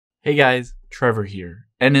Hey guys, Trevor here.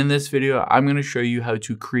 And in this video, I'm going to show you how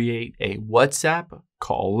to create a WhatsApp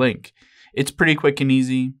call link. It's pretty quick and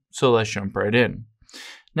easy, so let's jump right in.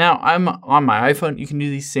 Now, I'm on my iPhone. You can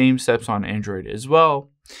do these same steps on Android as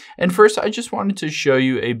well. And first, I just wanted to show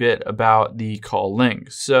you a bit about the call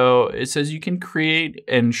link. So it says you can create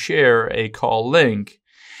and share a call link.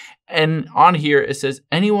 And on here, it says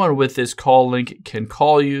anyone with this call link can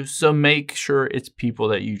call you. So make sure it's people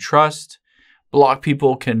that you trust. Block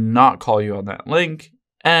people cannot call you on that link,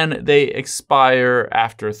 and they expire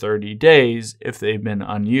after 30 days if they've been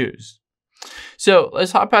unused. So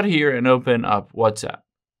let's hop out of here and open up WhatsApp.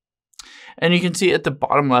 And you can see at the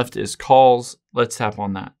bottom left is calls. Let's tap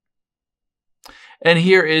on that. And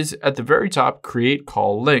here is at the very top, create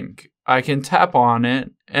call link. I can tap on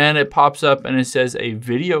it and it pops up and it says a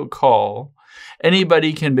video call.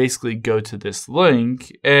 Anybody can basically go to this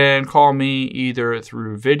link and call me either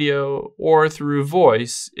through video or through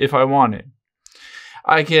voice if I wanted.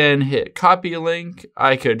 I can hit copy link.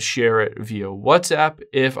 I could share it via WhatsApp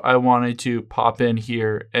if I wanted to pop in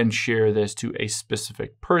here and share this to a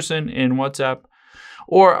specific person in WhatsApp.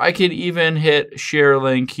 Or I could even hit share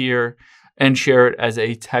link here and share it as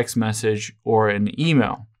a text message or an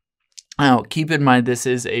email. Now, keep in mind, this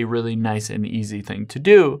is a really nice and easy thing to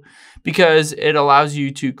do because it allows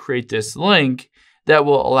you to create this link that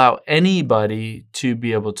will allow anybody to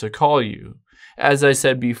be able to call you. As I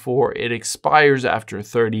said before, it expires after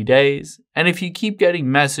 30 days. And if you keep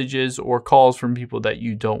getting messages or calls from people that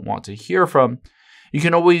you don't want to hear from, you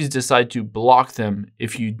can always decide to block them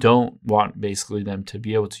if you don't want basically them to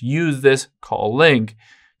be able to use this call link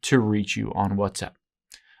to reach you on WhatsApp.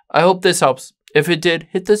 I hope this helps. If it did,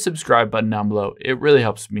 hit the subscribe button down below. It really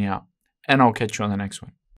helps me out. And I'll catch you on the next one.